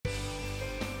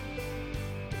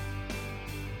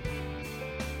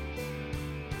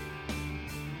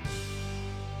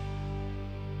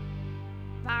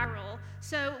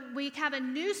So we have a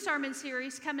new sermon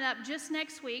series coming up just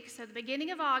next week, so the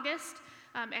beginning of August.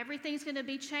 Everything's going to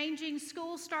be changing.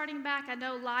 School's starting back. I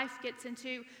know life gets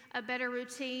into a better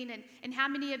routine. And how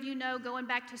many of you know going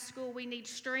back to school we need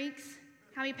strength?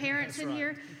 How many parents in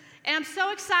here? And I'm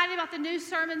so excited about the new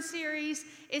sermon series.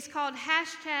 It's called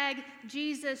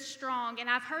 #JesusStrong. And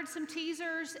I've heard some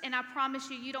teasers, and I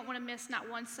promise you, you don't want to miss not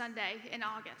one Sunday in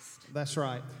August. That's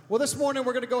right. Well, this morning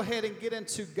we're going to go ahead and get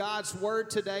into God's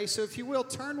Word today. So if you will,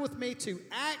 turn with me to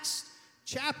Acts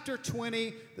chapter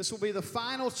 20. This will be the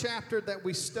final chapter that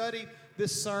we study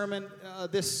this sermon,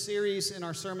 this series in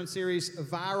our sermon series,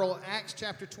 Viral, Acts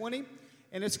chapter 20.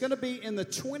 And it's going to be in the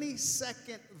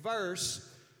 22nd verse.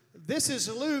 This is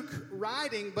Luke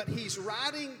writing, but he's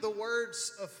writing the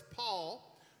words of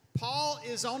Paul. Paul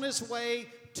is on his way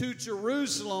to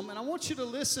Jerusalem, and I want you to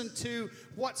listen to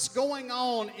what's going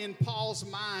on in Paul's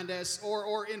mind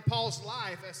or in Paul's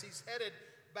life as he's headed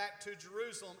back to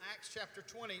Jerusalem. Acts chapter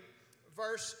 20,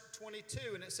 verse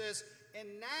 22, and it says,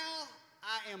 "And now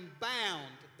I am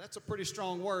bound." That's a pretty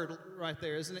strong word right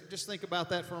there, isn't it? Just think about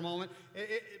that for a moment.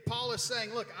 Paul is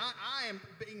saying, look, I am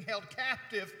being held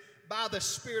captive by the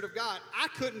Spirit of God. I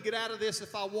couldn't get out of this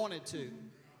if I wanted to.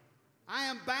 I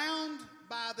am bound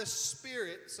by the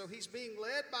Spirit. So he's being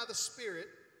led by the Spirit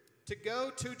to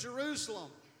go to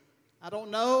Jerusalem. I don't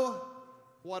know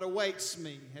what awaits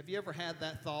me. Have you ever had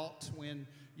that thought when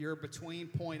you're between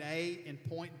point A and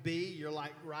point B? You're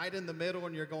like right in the middle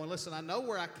and you're going, listen, I know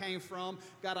where I came from.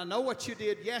 God, I know what you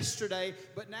did yesterday,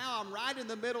 but now I'm right in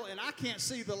the middle and I can't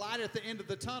see the light at the end of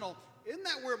the tunnel. Isn't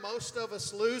that where most of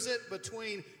us lose it,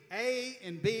 between A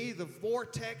and B, the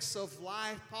vortex of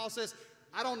life? Paul says,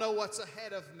 I don't know what's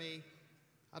ahead of me.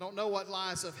 I don't know what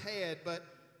lies ahead, but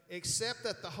except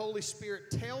that the Holy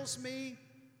Spirit tells me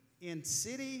in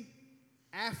city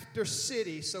after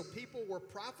city. So people were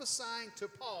prophesying to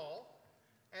Paul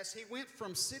as he went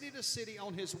from city to city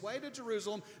on his way to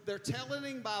Jerusalem. They're telling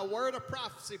him by word of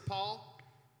prophecy, Paul,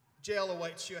 jail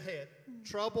awaits you ahead.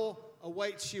 Trouble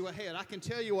awaits you ahead. I can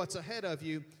tell you what's ahead of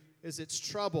you is it's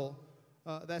trouble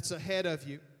that's ahead of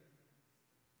you.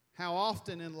 How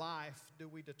often in life do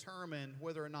we determine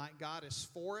whether or not God is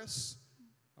for us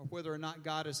or whether or not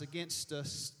God is against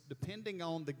us, depending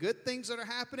on the good things that are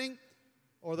happening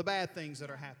or the bad things that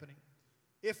are happening?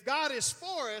 If God is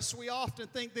for us, we often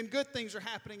think then good things are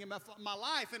happening in my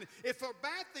life. And if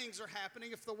bad things are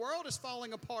happening, if the world is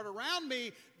falling apart around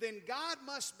me, then God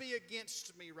must be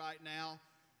against me right now.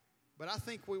 But I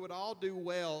think we would all do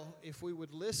well if we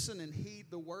would listen and heed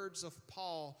the words of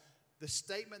Paul, the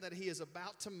statement that he is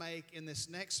about to make in this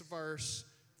next verse,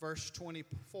 verse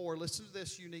 24. Listen to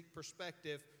this unique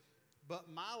perspective.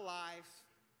 But my life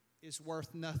is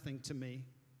worth nothing to me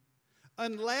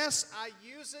unless I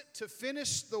use it to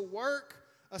finish the work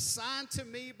assigned to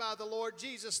me by the Lord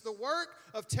Jesus, the work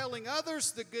of telling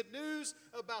others the good news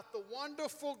about the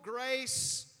wonderful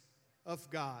grace of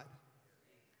God.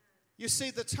 You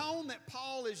see, the tone that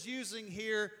Paul is using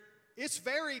here, it's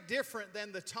very different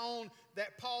than the tone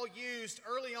that Paul used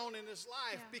early on in his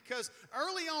life, because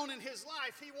early on in his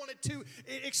life, he wanted to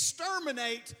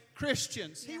exterminate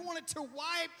Christians. He wanted to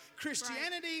wipe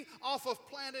Christianity off of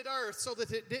planet Earth so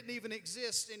that it didn't even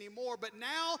exist anymore. But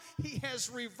now he has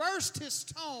reversed his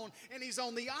tone, and he's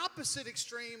on the opposite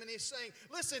extreme, and he's saying,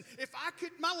 listen,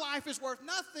 my life is worth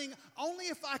nothing only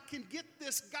if I can get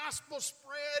this gospel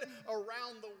spread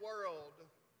around the world.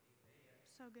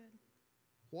 So good.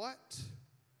 What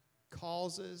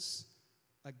causes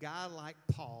a guy like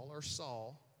Paul or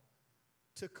Saul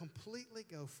to completely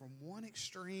go from one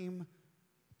extreme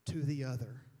to the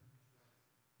other?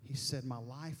 He said, my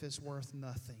life is worth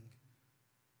nothing.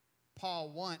 Paul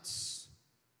once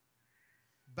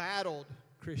battled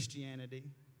Christianity.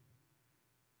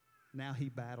 Now he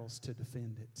battles to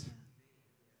defend it.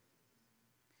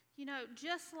 You know,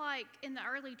 just like in the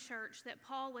early church that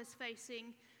Paul was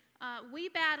facing, we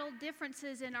battle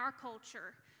differences in our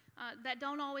culture that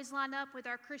don't always line up with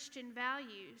our Christian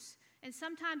values. And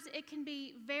sometimes it can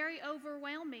be very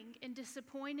overwhelming and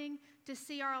disappointing to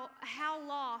see how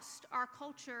lost our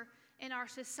culture and our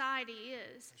society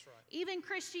is. That's right. Even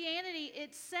Christianity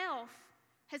itself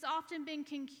has often been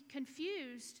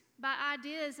confused by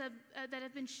ideas that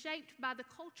have been shaped by the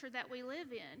culture that we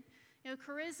live in. You know,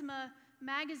 Charisma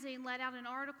magazine let out an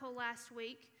article last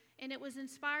week, and it was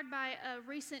inspired by a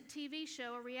recent TV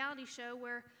show, a reality show,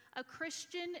 where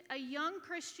a young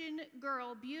Christian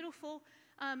girl, beautiful,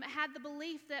 had the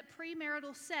belief that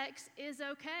premarital sex is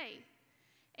okay.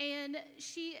 And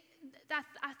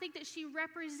I think that she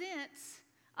represents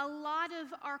a lot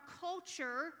of our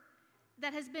culture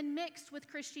that has been mixed with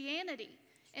Christianity.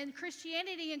 And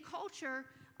Christianity and culture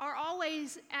are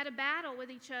always at a battle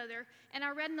with each other. And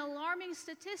I read an alarming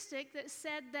statistic that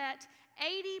said that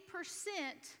 80%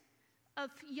 of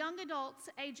young adults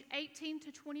age 18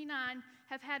 to 29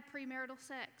 have had premarital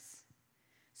sex.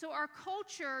 So our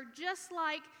culture, just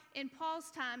like in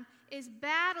Paul's time, is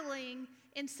battling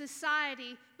in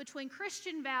society between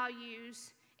Christian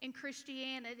values and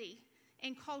Christianity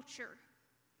and culture.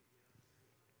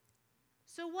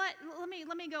 So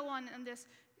let me go on this.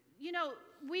 You know,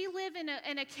 we live in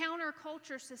a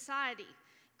counterculture society.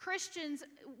 Christians,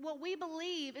 what we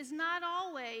believe is not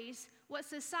always what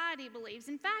society believes.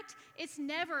 In fact, it's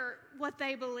never what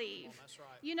they believe. Oh, that's right.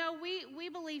 You know, we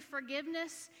believe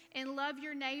forgiveness and love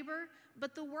your neighbor,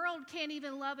 but the world can't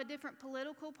even love a different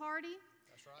political party.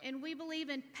 That's right. And we believe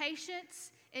in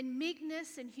patience and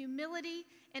meekness and humility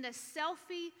in a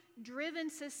selfie-driven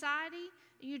society.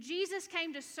 Jesus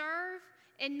came to serve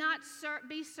and not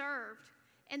be served.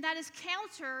 And that is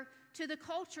counter to the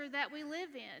culture that we live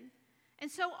in. And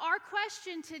so our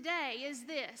question today is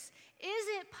this: is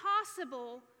it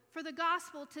possible for the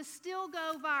gospel to still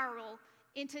go viral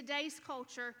in today's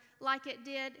culture like it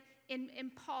did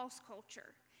in Paul's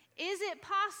culture? Is it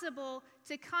possible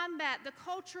to combat the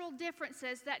cultural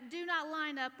differences that do not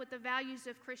line up with the values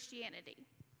of Christianity?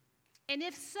 And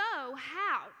if so,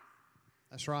 how?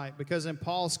 That's right, because in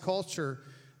Paul's culture,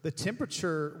 the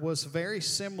temperature was very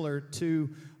similar to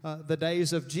the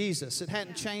days of Jesus. It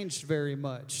hadn't changed very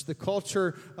much. The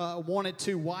culture wanted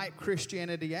to wipe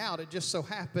Christianity out. It just so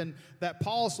happened that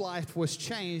Paul's life was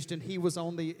changed and he was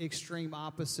on the extreme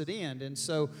opposite end. And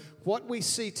so what we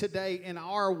see today in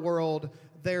our world,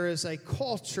 there is a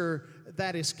culture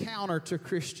that is counter to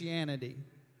Christianity.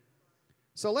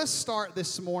 So let's start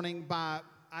this morning by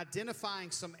identifying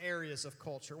some areas of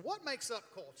culture. What makes up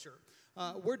culture?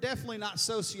 We're definitely not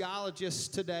sociologists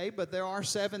today, but there are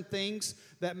 7 things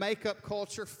that make up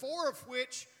culture, 4 of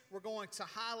which we're going to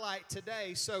highlight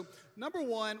today. So, number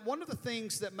one of the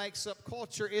things that makes up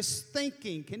culture is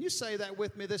thinking. Can you say that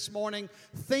with me this morning?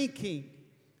 Thinking.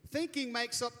 Thinking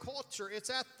makes up culture.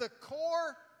 It's at the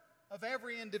core of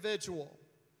every individual.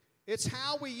 It's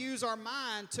how we use our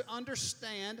mind to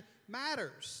understand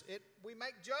matters. We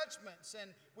make judgments and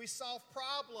we solve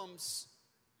problems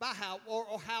by how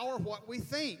or what we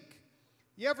think.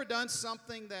 You ever done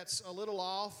something that's a little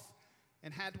off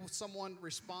and had someone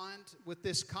respond with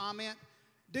this comment?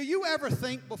 Do you ever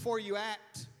think before you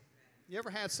act? You ever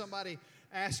had somebody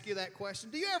ask you that question?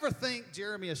 Do you ever think?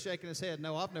 Jeremy is shaking his head.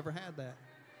 No, I've never had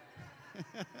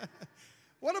that.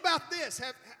 What about this?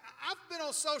 I've been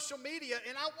on social media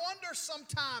and I wonder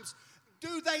sometimes,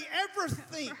 do they ever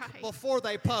think before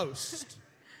they post?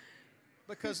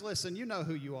 Because listen, you know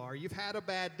who you are. You've had a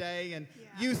bad day and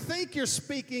you think you're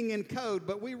speaking in code,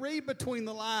 but we read between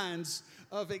the lines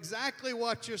of exactly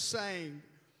what you're saying.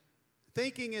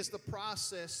 Thinking is the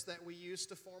process that we use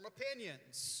to form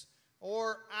opinions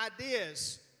or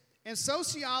ideas. And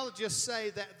sociologists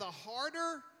say that the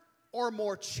harder or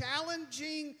more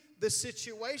challenging the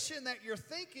situation that you're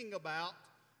thinking about,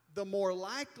 the more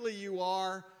likely you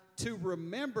are to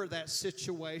remember that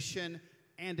situation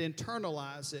and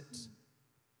internalize it.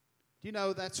 Do you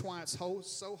know that's why it's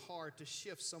so hard to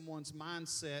shift someone's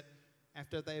mindset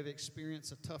after they've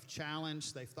experienced a tough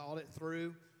challenge, they've thought it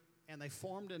through, and they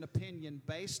formed an opinion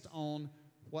based on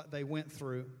what they went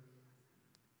through.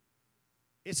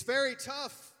 It's very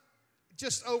tough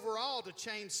just overall to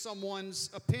change someone's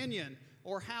opinion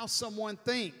or how someone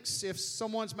thinks. If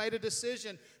someone's made a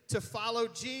decision to follow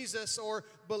Jesus or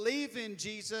believe in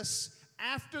Jesus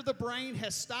after the brain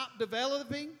has stopped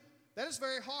developing, that is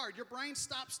very hard. Your brain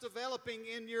stops developing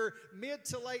in your mid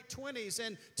to late 20s.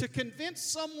 And to convince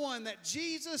someone that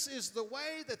Jesus is the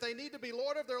way that they need to be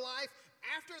Lord of their life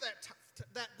after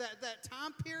that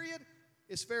time period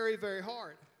is very, very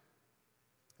hard.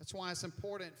 That's why it's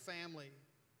important, family,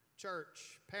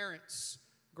 church, parents,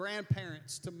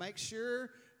 grandparents, to make sure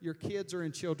your kids are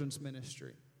in children's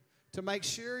ministry. To make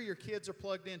sure your kids are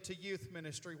plugged into youth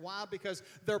ministry. Why? Because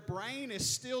their brain is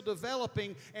still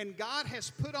developing and God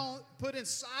has put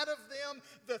inside of them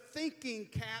the thinking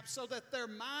cap so that their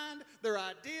mind, their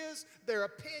ideas, their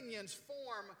opinions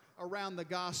form around the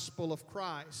gospel of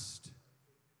Christ.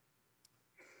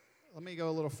 Let me go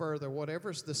a little further.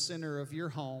 Whatever's the center of your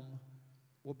home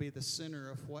will be the center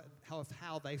of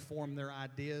how they form their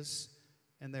ideas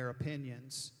and their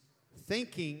opinions.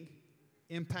 Thinking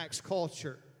impacts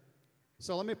culture.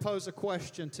 So let me pose a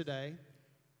question today.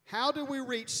 How do we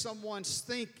reach someone's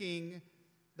thinking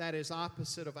that is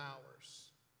opposite of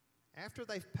ours? After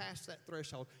they've passed that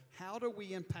threshold, how do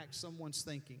we impact someone's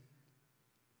thinking?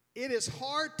 It is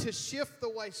hard to shift the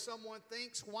way someone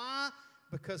thinks. Why?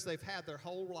 because they've had their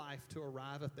whole life to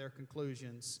arrive at their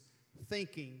conclusions.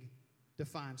 Thinking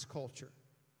defines culture.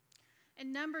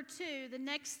 And number two, the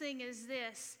next thing is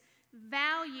this: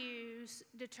 values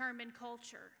determine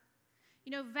culture.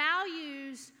 You know,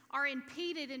 values are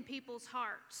impeded in people's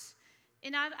hearts.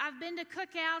 And I've been to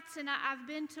cookouts, and I've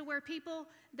been to where people,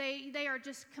 they are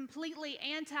just completely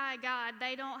anti-God.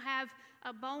 They don't have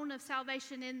a bone of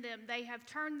salvation in them. They have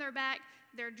turned their back.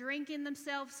 They're drinking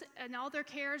themselves and all their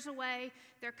cares away.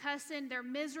 They're cussing. They're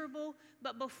miserable.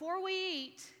 But before we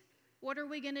eat, what are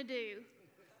we going to do?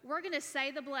 We're going to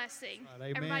say the blessing.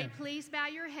 Right, everybody, please bow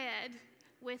your head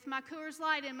with my Coors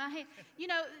Light in my hand. You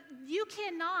know, you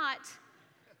cannot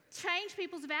change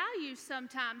people's values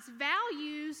sometimes.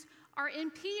 Values are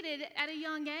impeded at a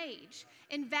young age,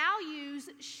 and values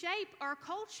shape our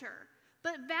culture.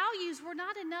 But values were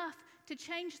not enough to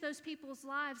change those people's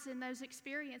lives in those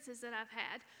experiences that I've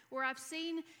had, where I've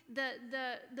seen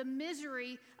the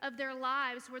misery of their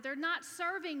lives, where they're not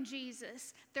serving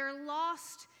Jesus. They're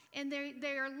lost, and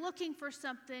they are looking for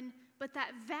something, but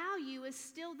that value is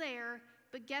still there.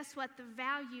 But guess what? The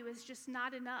value is just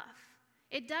not enough.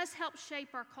 It does help shape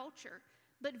our culture,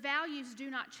 but values do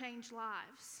not change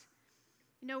lives.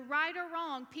 You know, right or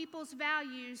wrong, people's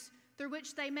values through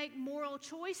which they make moral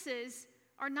choices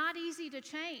are not easy to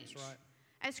change. That's right.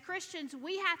 As Christians,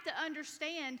 we have to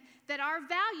understand that our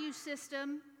value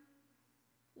system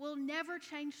will never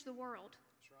change the world.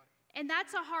 That's right. And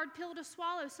that's a hard pill to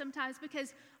swallow sometimes,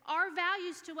 because our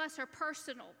values to us are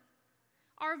personal.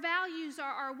 Our values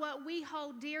are what we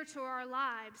hold dear to our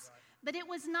lives. Right. But it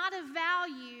was not a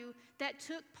value that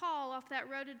took Paul off that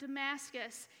road to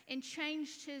Damascus and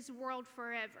changed his world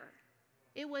forever.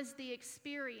 It was the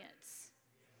experience.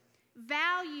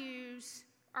 Values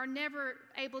are never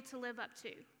able to live up to.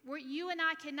 You and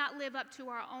I cannot live up to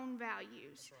our own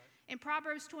values. Right. In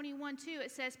Proverbs 21:2,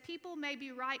 it says, people may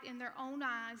be right in their own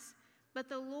eyes, but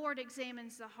the Lord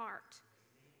examines the heart.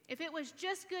 If it was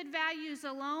just good values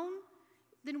alone,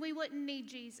 then we wouldn't need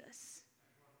Jesus.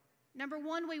 Number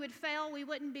one, we would fail. We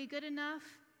wouldn't be good enough.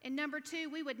 And number two,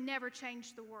 we would never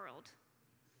change the world.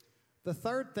 The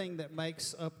third thing that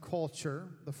makes up culture,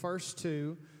 the first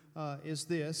two, is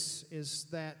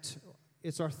that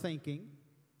it's our thinking.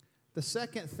 The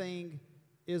second thing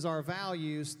is our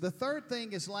values. The third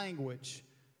thing is language.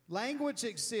 Language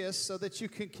exists so that you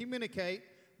can communicate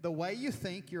the way you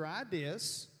think, your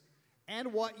ideas,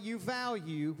 and what you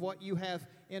value, what you have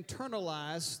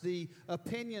internalized, the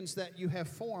opinions that you have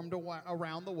formed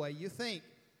around the way you think.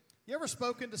 You ever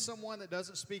spoken to someone that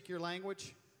doesn't speak your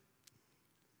language?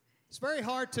 It's very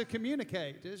hard to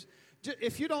communicate.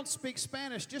 If you don't speak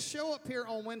Spanish, just show up here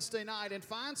on Wednesday night and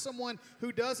find someone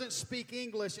who doesn't speak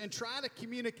English and try to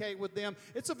communicate with them.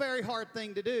 It's a very hard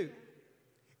thing to do.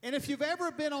 And if you've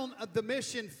ever been on the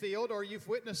mission field, or you've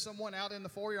witnessed someone out in the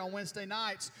foyer on Wednesday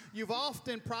nights, you've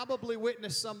often probably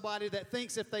witnessed somebody that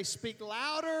thinks if they speak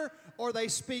louder or they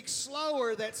speak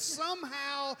slower, that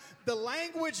somehow the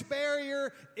language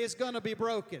barrier is going to be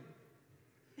broken.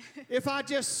 If I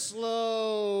just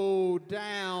slow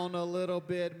down a little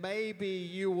bit, maybe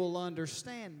you will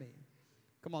understand me.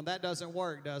 Come on, that doesn't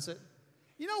work, does it?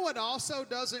 You know what also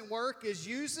doesn't work is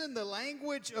using the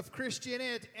language of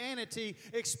Christianity,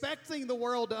 expecting the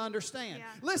world to understand. Yeah.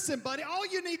 Listen, buddy, all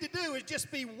you need to do is just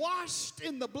be washed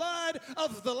in the blood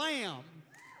of the Lamb.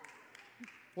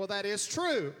 Well, that is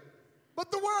true. But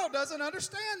the world doesn't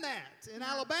understand that. In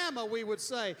Alabama, we would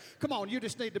say, come on, you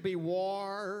just need to be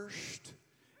washed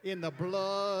in the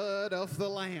blood of the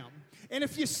Lamb. And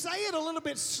if you say it a little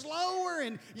bit slower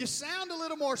and you sound a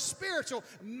little more spiritual,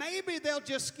 maybe they'll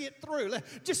just get through.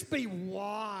 Just be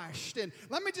washed. And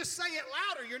let me just say it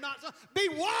louder. You're not. Be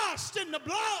washed in the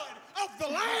blood of the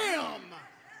Lamb.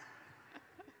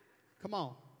 Come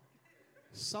on.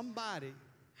 Somebody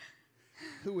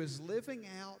who is living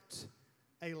out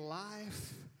a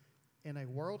life in a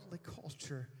worldly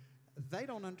culture, they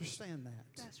don't understand that.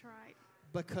 That's right.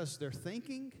 Because their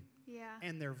thinking Yeah.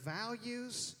 and their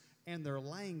values and their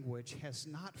language has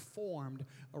not formed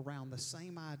around the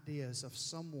same ideas of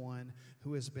someone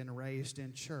who has been raised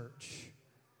in church.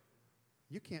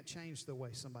 You can't change the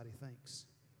way somebody thinks.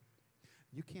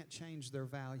 You can't change their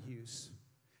values,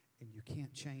 and you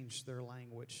can't change their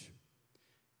language.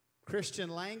 Christian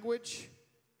language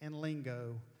and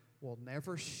lingo will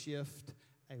never shift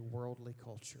a worldly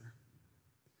culture.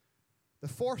 The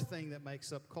fourth thing that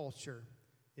makes up culture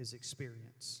is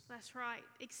experience. That's right.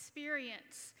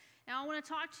 Experience. Now, I want to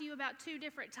talk to you about two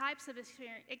different types of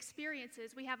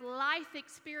experiences. We have life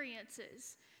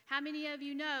experiences. How many of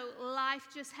you know life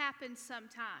just happens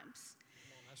sometimes?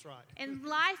 That's right. And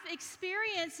life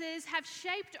experiences have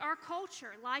shaped our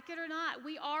culture, like it or not.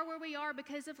 We are where we are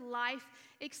because of life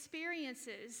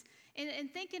experiences.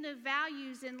 And thinking of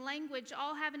values and language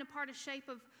all having a part of shape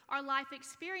of our life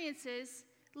experiences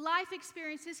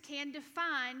can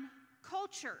define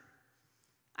culture.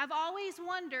 I've always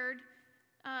wondered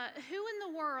who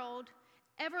in the world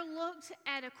ever looked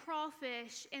at a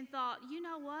crawfish and thought, you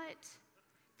know what?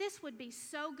 This would be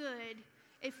so good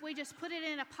if we just put it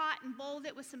in a pot and boiled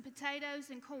it with some potatoes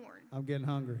and corn. I'm getting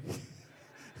hungry.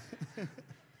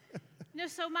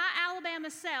 So my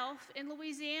Alabama self in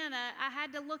Louisiana, I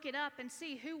had to look it up and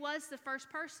see who was the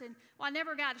first person. Well, I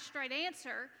never got a straight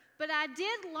answer, but I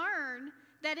did learn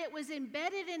that it was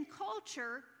embedded in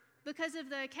culture because of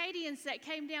the Acadians that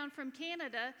came down from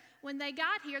Canada. When they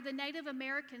got here, the Native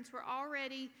Americans were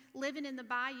already living in the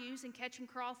bayous and catching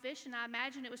crawfish, and I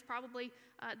imagine it was probably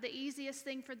the easiest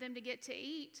thing for them to get to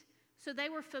eat. So they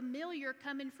were familiar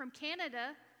coming from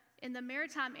Canada in the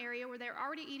maritime area where they're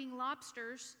already eating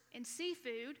lobsters and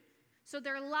seafood. So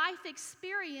their life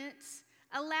experience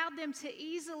allowed them to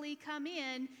easily come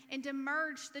in and to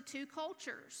merge the two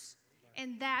cultures.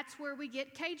 And that's where we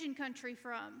get Cajun country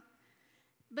from.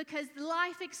 Because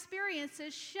life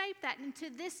experiences shape that. And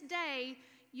to this day,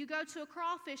 you go to a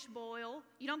crawfish boil.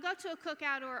 You don't go to a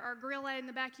cookout or grill out in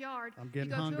the backyard. I'm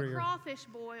getting hungrier. hungrier. To a crawfish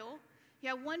boil. You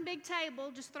have one big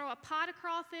table, just throw a pot of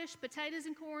crawfish, potatoes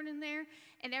and corn in there,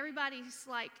 and everybody's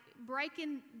like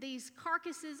breaking these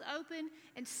carcasses open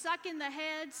and sucking the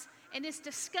heads, and it's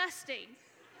disgusting.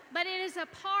 But it is a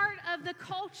part of the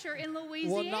culture in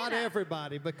Louisiana. Well, not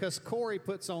everybody, because Corey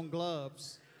puts on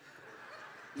gloves.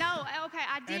 No, okay,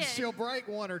 I did. And she'll break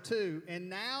one or two,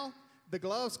 and now the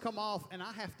gloves come off, and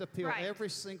I have to peel Right. every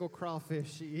single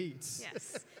crawfish she eats.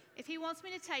 Yes. If he wants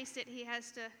me to taste it, he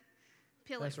has to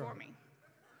peel That's it for right. me.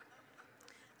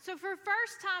 So for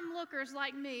first-time lookers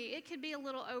like me, it could be a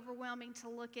little overwhelming to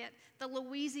look at the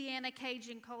Louisiana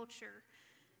Cajun culture.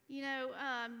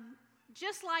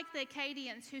 Just like the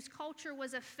Acadians, whose culture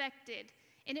was affected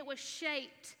and it was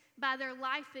shaped by their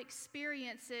life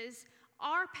experiences,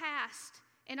 our past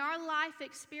and our life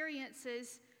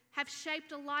experiences have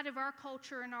shaped a lot of our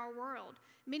culture and our world.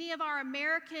 Many of our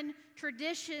American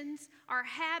traditions, our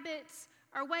habits,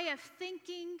 our way of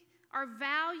thinking, our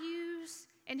values,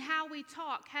 and how we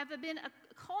talk have been a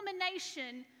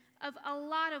culmination of a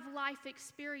lot of life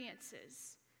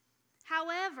experiences.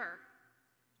 However,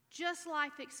 just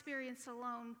life experience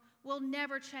alone will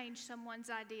never change someone's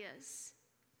ideas.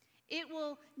 It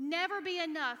will never be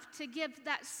enough to give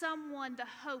that someone the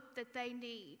hope that they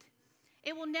need.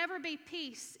 It will never be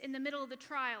peace in the middle of the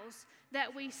trials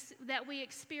that we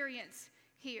experience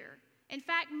here. In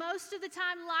fact, most of the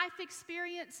time, life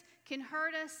experience can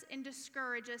hurt us and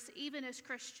discourage us, even as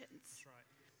Christians. That's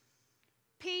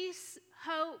right. Peace,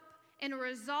 hope, and a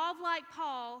resolve like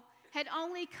Paul had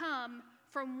only come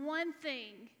from one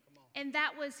thing, and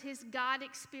that was his God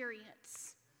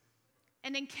experience.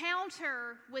 An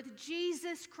encounter with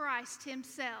Jesus Christ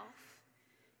himself.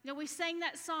 We sang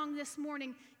that song this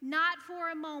morning, "Not for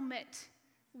a moment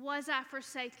was I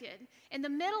forsaken." In the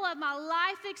middle of my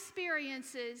life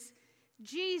experiences,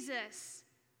 Jesus,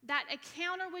 that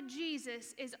encounter with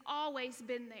Jesus has always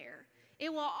been there.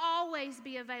 It will always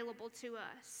be available to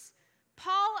us.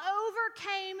 Paul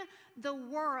overcame the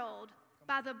world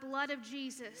by the blood of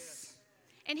Jesus.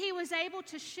 And he was able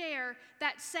to share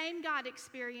that same God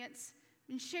experience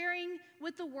and sharing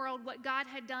with the world what God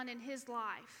had done in his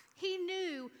life. He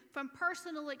knew from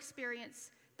personal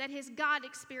experience that his God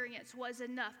experience was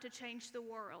enough to change the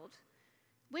world.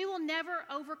 We will never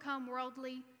overcome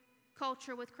worldly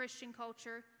culture with Christian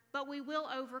culture, but we will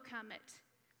overcome it.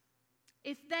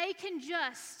 If they can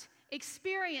just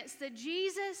experience the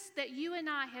Jesus that you and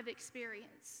I have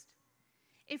experienced,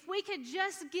 if we could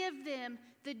just give them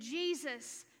the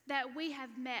Jesus that we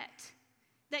have met,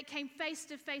 that came face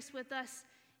to face with us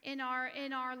in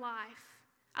our life.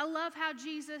 I love how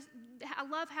Jesus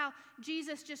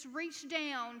just reached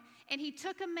down and he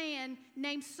took a man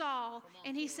named Saul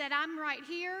and he said, "I'm right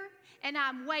here and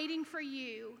I'm waiting for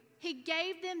you." He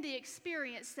gave them the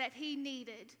experience that he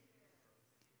needed.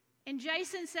 And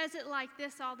Jason says it like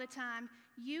this all the time: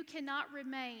 you cannot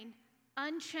remain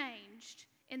unchanged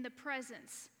in the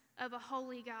presence of a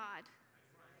holy God.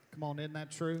 Come on, isn't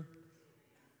that true?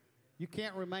 You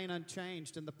can't remain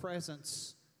unchanged in the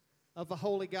presence of a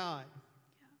holy God.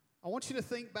 I want you to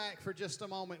think back for just a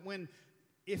moment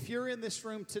if you're in this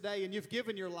room today and you've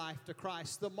given your life to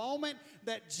Christ, the moment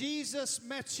that Jesus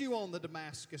met you on the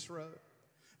Damascus Road,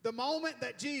 The moment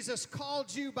that Jesus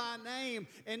called you by name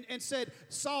and said,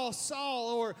 Saul,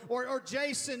 Saul, or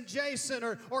Jason, Jason,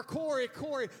 or Corey,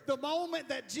 Corey, the moment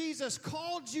that Jesus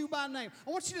called you by name,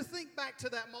 I want you to think back to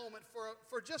that moment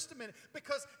for just a minute,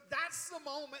 because that's the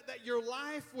moment that your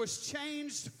life was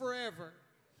changed forever.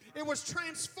 It was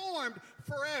transformed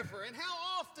forever. And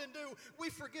how often do we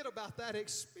forget about that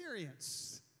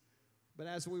experience? But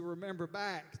as we remember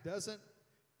back, doesn't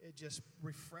it just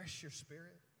refresh your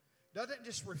spirit? Doesn't it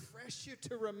just refresh you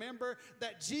to remember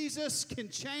that Jesus can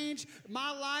change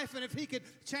my life, and if He could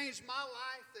change my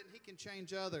life, then He can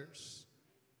change others?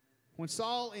 When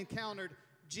Saul encountered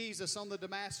Jesus on the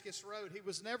Damascus road, he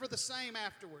was never the same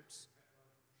afterwards.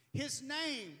 His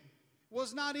name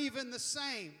was not even the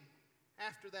same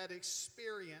after that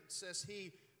experience. As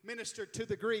he ministered to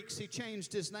the Greeks, he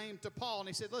changed his name to Paul, and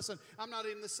he said, listen, I'm not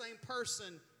even the same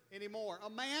person anymore. A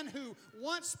man who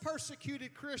once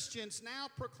persecuted Christians now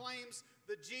proclaims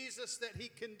the Jesus that he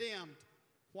condemned.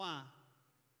 Why?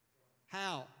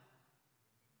 How?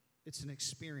 It's an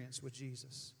experience with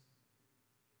Jesus.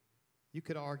 You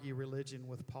could argue religion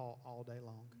with Paul all day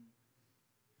long.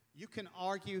 You can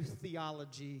argue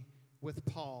theology with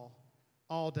Paul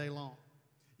all day long.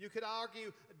 You could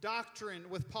argue doctrine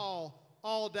with Paul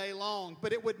all day long,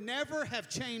 but it would never have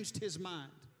changed his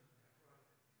mind.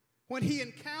 When he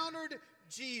encountered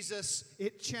Jesus,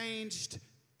 it changed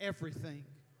everything.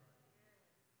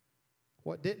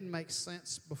 What didn't make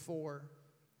sense before,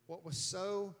 what was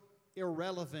so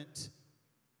irrelevant,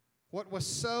 what was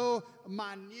so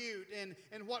minute,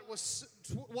 and what was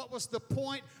the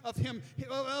point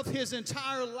of his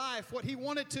entire life, what he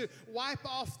wanted to wipe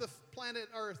off the planet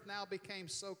Earth, now became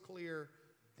so clear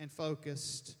and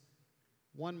focused.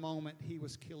 One moment he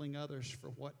was killing others for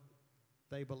what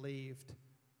they believed.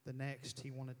 The next,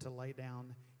 he wanted to lay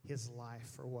down his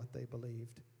life for what they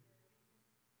believed.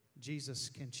 Jesus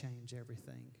can change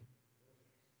everything.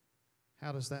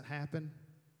 How does that happen?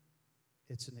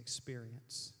 It's an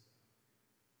experience.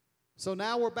 So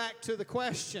now we're back to the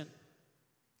question.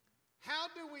 How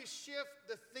do we shift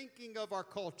the thinking of our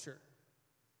culture?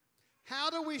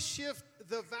 How do we shift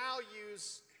the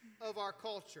values of our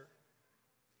culture?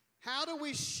 How do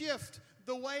we shift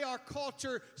the way our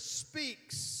culture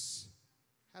speaks?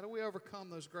 How do we overcome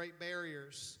those great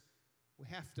barriers? We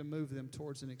have to move them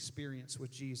towards an experience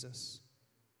with Jesus.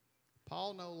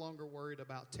 Paul no longer worried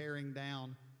about tearing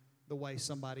down the way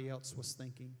somebody else was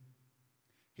thinking.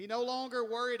 He no longer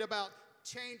worried about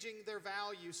changing their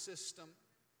value system.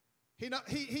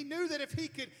 He knew that if he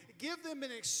could give them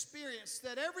an experience,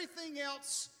 that everything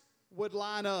else would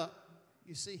line up.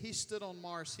 You see, he stood on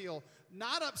Mars Hill,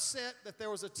 not upset that there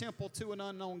was a temple to an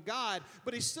unknown God,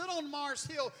 but he stood on Mars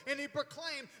Hill and he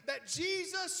proclaimed that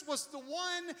Jesus was the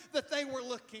one that they were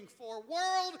looking for.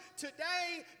 World,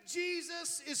 today,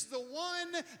 Jesus is the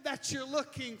one that you're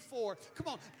looking for. Come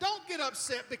on, don't get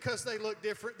upset because they look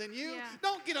different than you. Yeah.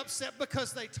 Don't get upset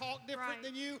because they talk different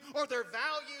than you or their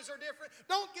values are different.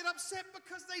 Don't get upset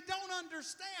because they don't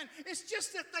understand. It's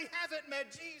just that they haven't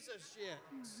met Jesus yet.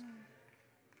 Mm-hmm.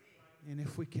 And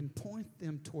if we can point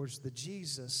them towards the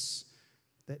Jesus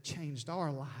that changed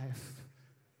our life,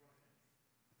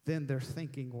 then their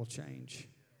thinking will change.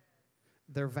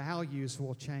 Their values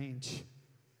will change.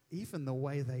 Even the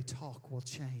way they talk will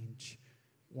change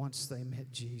once they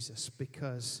met Jesus,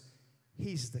 because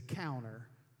He's the counter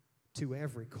to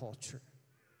every culture.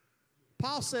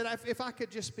 Paul said, if I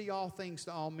could just be all things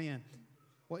to all men.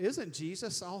 Well, isn't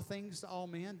Jesus all things to all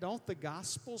men? Don't the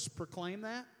Gospels proclaim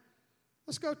that?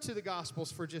 Let's go to the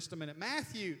Gospels for just a minute.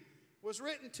 Matthew was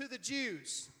written to the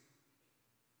Jews,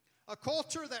 a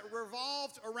culture that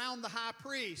revolved around the high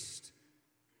priest.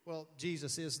 Well,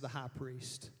 Jesus is the high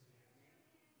priest.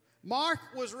 Mark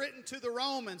was written to the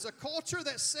Romans, a culture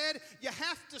that said you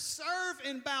have to serve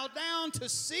and bow down to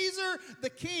Caesar the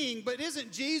king, but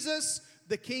isn't Jesus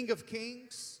the King of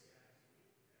Kings?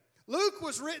 Luke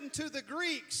was written to the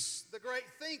Greeks, the great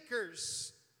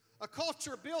thinkers, a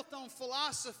culture built on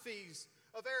philosophies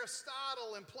of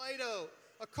Aristotle and Plato,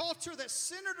 a culture that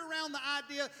centered around the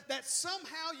idea that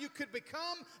somehow you could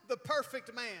become the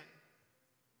perfect man.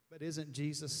 But isn't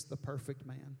Jesus the perfect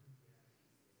man?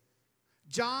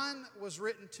 John was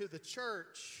written to the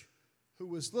church who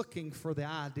was looking for the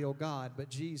ideal God, but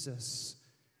Jesus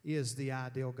is the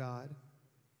ideal God.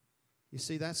 You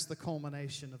see, that's the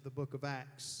culmination of the book of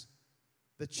Acts.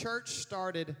 The church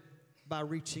started by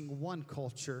reaching one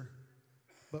culture,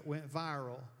 but went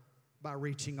viral by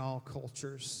reaching all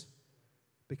cultures,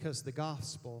 because the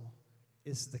gospel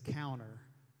is the counter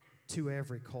to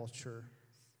every culture.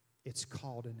 It's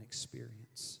called an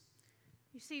experience.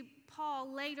 You see,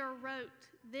 Paul later wrote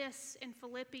this in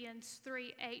Philippians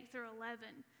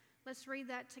 3:8-11. Let's read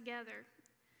that together.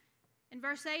 In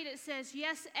verse 8 it says,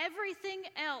 "Yes, everything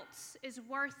else is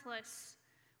worthless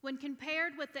when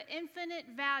compared with the infinite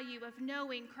value of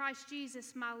knowing Christ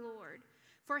Jesus my Lord.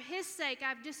 For his sake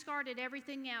I've discarded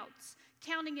everything else,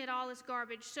 counting it all as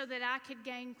garbage, so that I could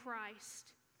gain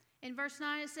Christ." In verse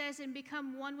 9 it says, "And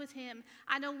become one with him.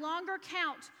 I no longer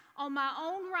count on my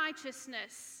own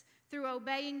righteousness through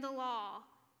obeying the law,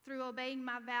 through obeying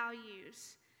my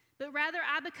values, but rather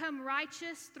I become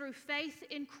righteous through faith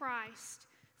in Christ.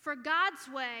 For God's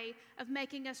way of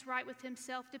making us right with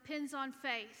himself depends on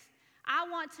faith. I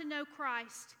want to know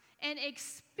Christ and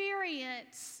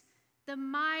experience the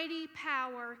mighty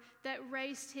power that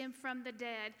raised him from the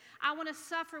dead. I want to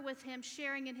suffer with him,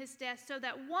 sharing in his death, so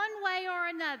that one way or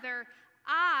another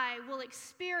I will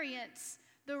experience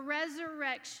the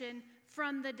resurrection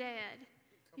from the dead."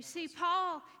 You see,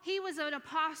 Paul, he was an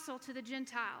apostle to the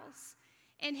Gentiles.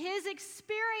 And his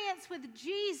experience with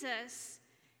Jesus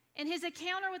and his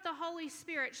encounter with the Holy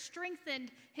Spirit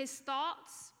strengthened his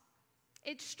thoughts.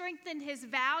 It strengthened his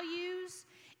values.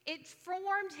 It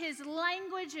formed his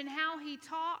language and how he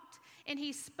talked and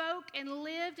he spoke and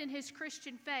lived in his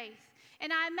Christian faith.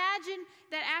 And I imagine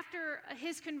that after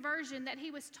his conversion that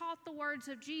he was taught the words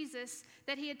of Jesus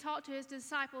that he had taught to his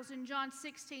disciples in John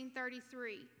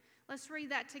 16:33. Let's read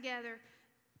that together.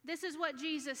 This is what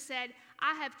Jesus said,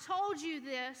 "I have told you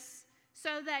this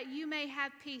so that you may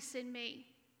have peace in me.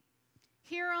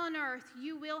 Here on earth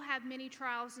you will have many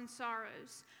trials and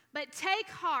sorrows, but take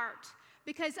heart,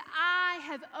 because I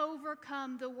have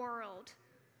overcome the world."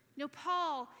 You know,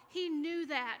 Paul, he knew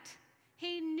that.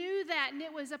 He knew that, and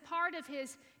it was a part of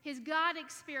his God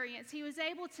experience. He was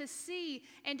able to see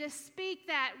and to speak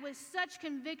that with such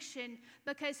conviction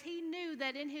because he knew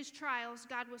that in his trials,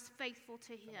 God was faithful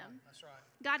to him. That's right.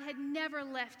 God had never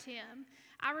left him.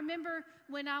 I remember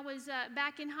when I was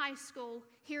back in high school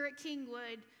here at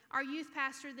Kingwood, our youth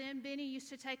pastor then, Benny, used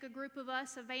to take a group of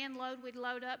us, a van load, we'd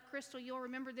load up, Crystal, you'll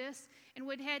remember this, and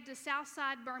we'd head to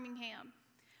Southside Birmingham.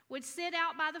 We'd sit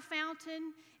out by the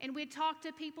fountain, and we'd talk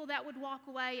to people that would walk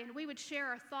away, and we would share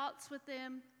our thoughts with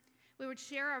them. We would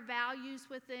share our values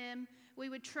with them. We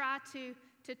would try to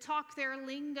talk their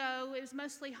lingo. It was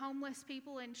mostly homeless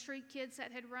people and street kids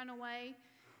that had run away.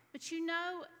 But you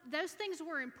know, those things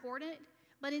were important,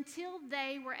 but until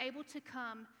they were able to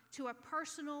come to a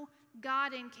personal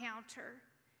God encounter,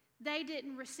 they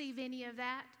didn't receive any of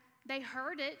that. They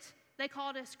heard it. They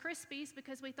called us Crispies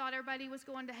because we thought everybody was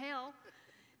going to hell.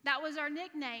 That was our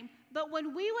nickname. But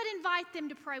when we would invite them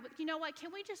to pray, you know what,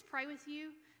 can we just pray with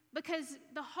you? Because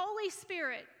the Holy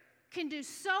Spirit can do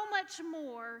so much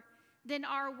more than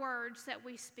our words that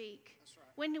we speak. That's right.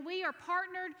 When we are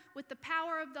partnered with the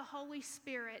power of the Holy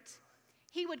Spirit,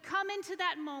 he would come into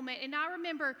that moment. And I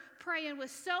remember praying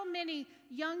with so many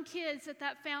young kids at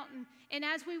that fountain. And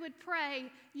as we would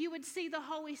pray, you would see the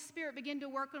Holy Spirit begin to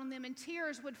work on them, and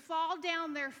tears would fall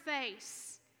down their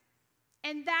face.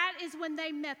 And that is when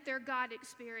they met their God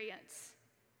experience.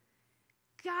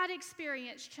 God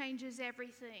experience changes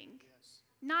everything. Yes.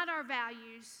 Not our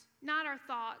values, not our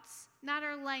thoughts, not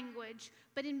our language,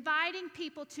 but inviting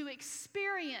people to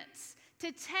experience,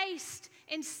 to taste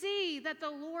and see that the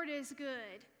Lord is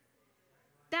good.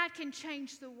 That can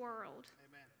change the world.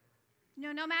 Amen. You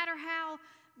know, no matter how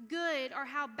good or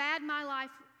how bad my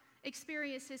life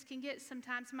experiences can get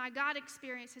sometimes, my God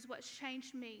experience is what's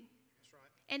changed me.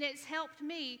 And it's helped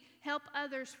me help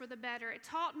others for the better. It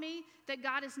taught me that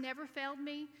God has never failed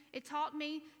me. It taught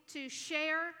me to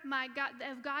share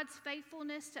of God's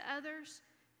faithfulness to others.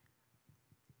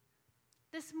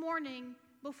 This morning,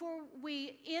 before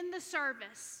we end the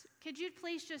service, could you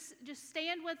please just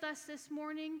stand with us this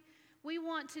morning? We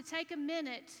want to take a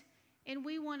minute and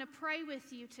we want to pray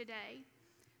with you today.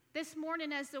 This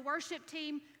morning, as the worship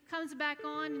team comes back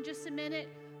on in just a minute,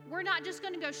 we're not just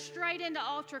going to go straight into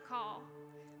altar call.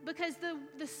 Because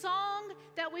the song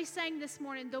that we sang this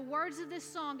morning, the words of this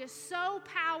song is so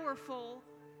powerful.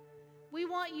 We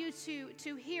want you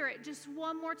to hear it just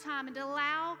one more time and to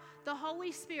allow the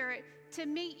Holy Spirit to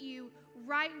meet you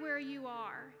right where you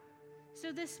are.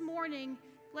 So this morning,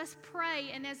 let's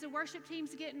pray. And as the worship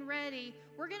team's getting ready,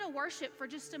 we're going to worship for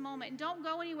just a moment. And don't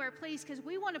go anywhere, please, because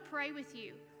we want to pray with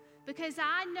you. Because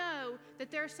I know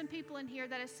that there are some people in here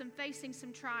that are facing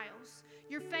some trials.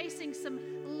 You're facing some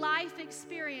life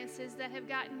experiences that have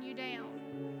gotten you down.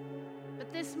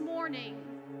 But this morning,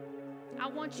 I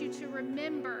want you to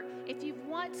remember, if you've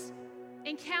once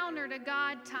encountered a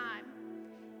God time,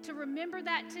 to remember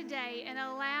that today and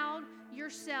allow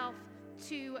yourself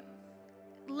to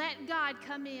let God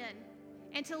come in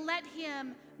and to let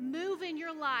Him move in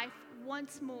your life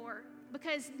once more.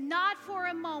 Because not for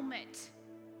a moment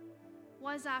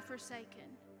was I forsaken.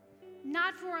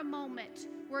 Not for a moment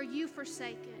were you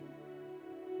forsaken.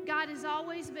 God has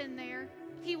always been there.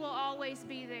 He will always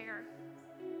be there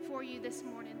for you this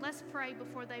morning. Let's pray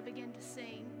before they begin to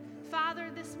sing. Father,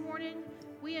 this morning,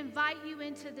 we invite you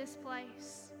into this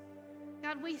place.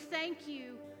 God, we thank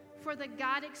you for the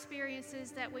God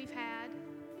experiences that we've had.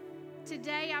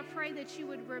 Today, I pray that you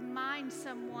would remind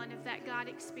someone of that God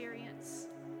experience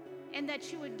and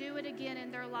that you would do it again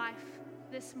in their life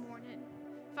this morning.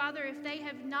 Father, if they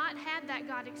have not had that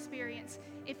God experience,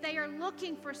 if they are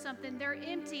looking for something, they're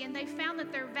empty, and they found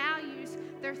that their values,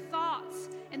 their thoughts,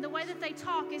 and the way that they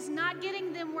talk is not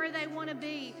getting them where they want to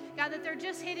be, God, that they're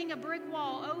just hitting a brick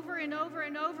wall over and over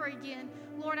and over again,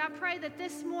 Lord, I pray that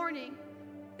this morning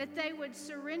that they would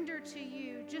surrender to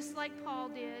you just like Paul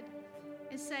did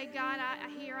and say, God,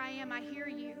 here I am, I hear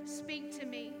you. Speak to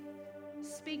me.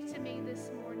 Speak to me this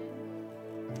morning.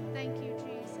 Thank you,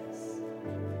 Jesus.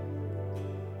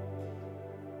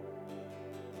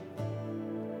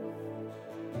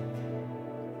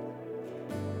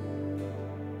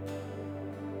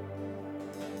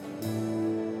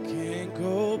 Can't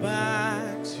go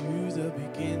back to the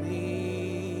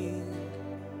beginning.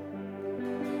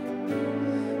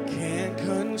 Can't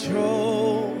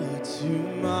control what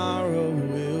tomorrow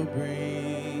will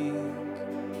bring.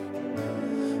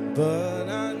 But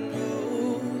I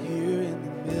know here in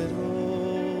the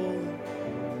middle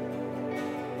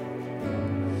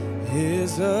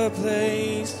is a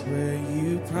place where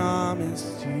you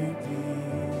promised to be.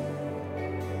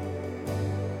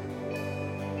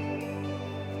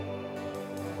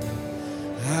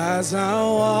 As I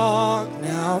walk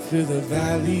now through the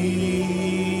valley,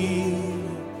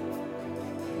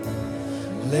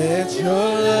 let your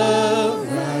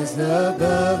love rise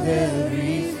above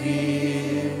every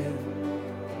fear.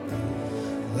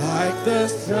 Like the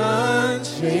sun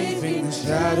shaping the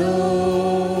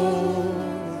shadow,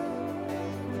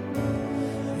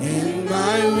 in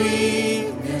my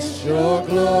weakness your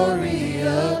glory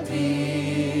appears.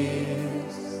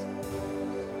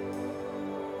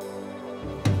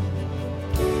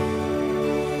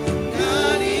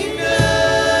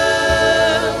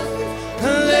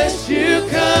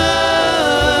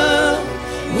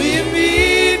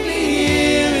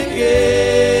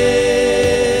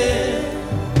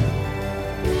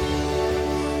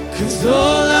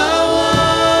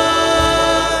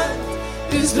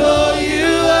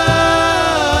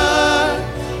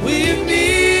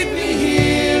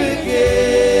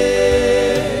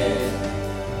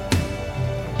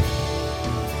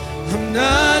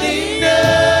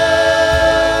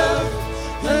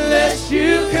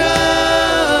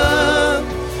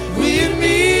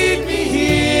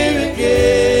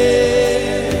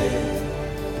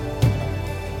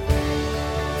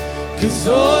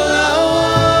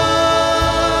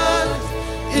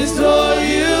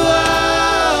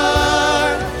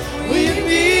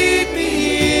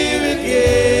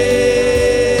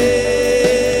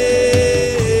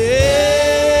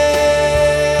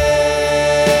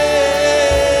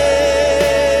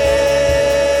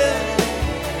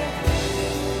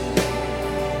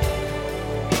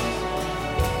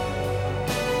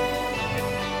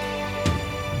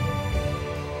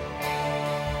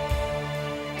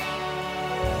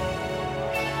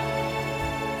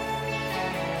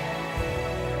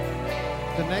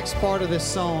 The next part of this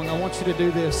song, I want you to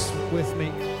do this with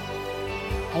me.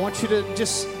 I want you to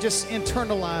just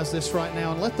internalize this right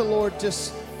now and let the Lord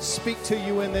just speak to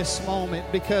you in this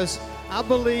moment, because I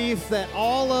believe that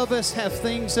all of us have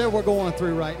things that we're going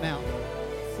through right now.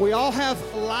 We all have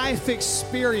life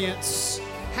experience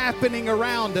happening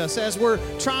around us as we're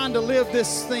trying to live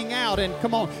this thing out. And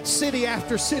come on, city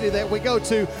after city that we go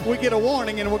to, we get a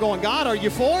warning and we're going, God, are you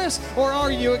for us or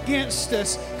are you against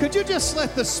us? Could you just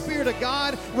let the Spirit of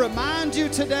God remind you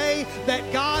today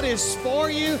that God is for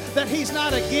you, that He's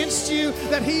not against you,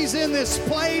 that He's in this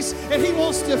place and He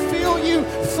wants to fill you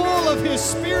full of His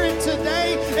Spirit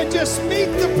today and just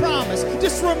meet the promise.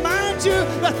 Just remind you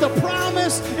that the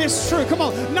promise is true. Come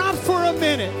on, not for a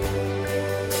minute.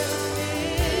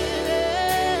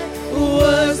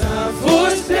 Was I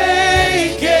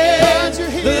forsaken?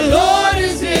 The Lord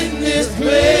is in this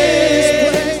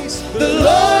place. The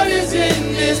Lord is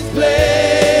in this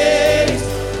place.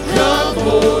 Come,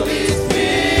 Holy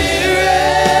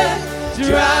Spirit,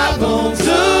 dry bones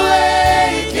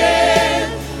awaken.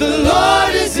 The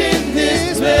Lord is in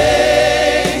this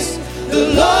place. The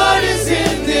Lord is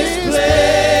in this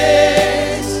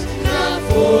place. Not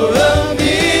for a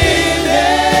minute.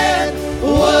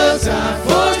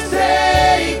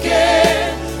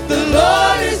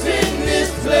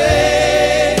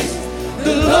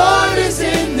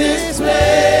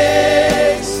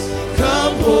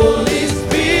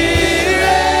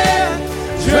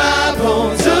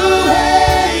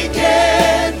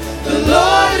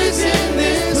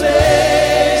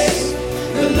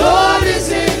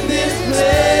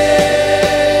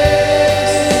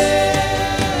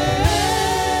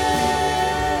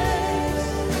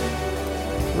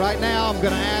 Right now, I'm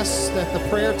going to ask that the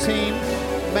prayer team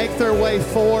make their way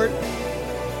forward.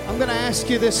 I'm going to ask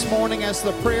you this morning as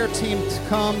the prayer team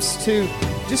comes to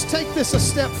just take this a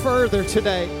step further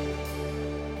today.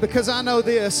 Because I know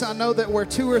this, I know that where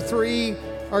 2 or 3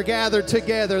 are gathered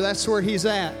together, that's where He's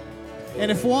at. And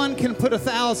if one can put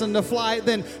 1,000 to flight,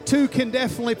 then 2 can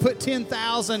definitely put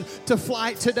 10,000 to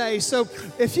flight today. So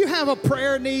if you have a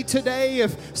prayer need today,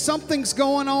 if something's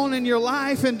going on in your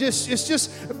life and it's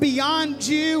just beyond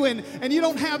you and you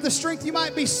don't have the strength, you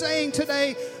might be saying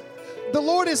today, the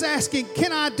Lord is asking,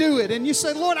 can I do it? And you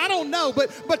say, Lord, I don't know,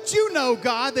 but you know,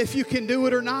 God, if you can do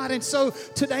it or not. And so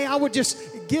today I would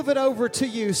just give it over to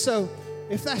you. So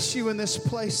if that's you in this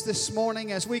place this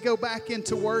morning, as we go back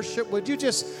into worship, would you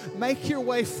just make your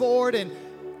way forward? And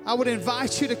I would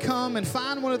invite you to come and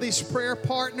find one of these prayer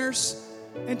partners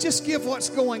and just give what's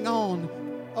going on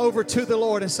over to the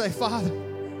Lord and say, Father,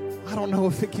 I don't know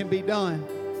if it can be done,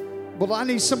 but I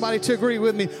need somebody to agree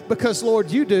with me because, Lord,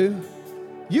 you do.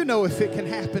 You know if it can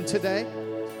happen today.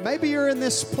 Maybe you're in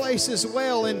this place as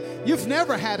well and you've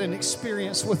never had an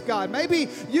experience with God. Maybe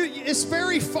it's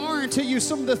very foreign to you,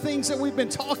 some of the things that we've been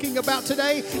talking about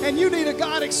today, and you need a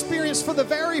God experience for the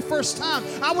very first time.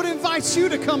 I would invite you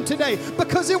to come today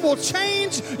because it will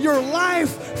change your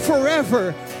life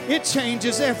forever. It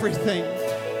changes everything.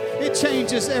 It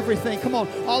changes everything. Come on,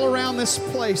 all around this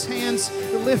place, hands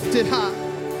lifted high.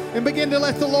 And begin to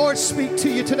let the Lord speak to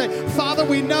you today. Father,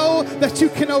 we know that you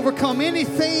can overcome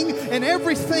anything and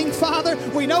everything, Father.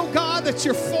 We know, God, that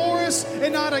you're for us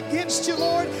and not against you,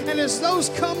 Lord. And as those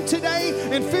come today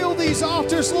and fill these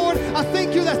altars, Lord, I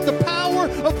thank you that the power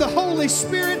of the Holy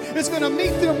Spirit is going to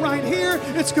meet them right here.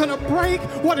 It's going to break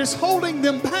what is holding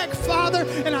them back, Father.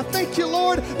 And I thank you,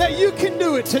 Lord, that you can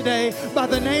do it today. By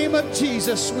the name of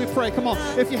Jesus, we pray. Come on.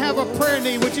 If you have a prayer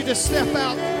need, would you just step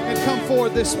out and come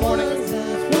forward this morning?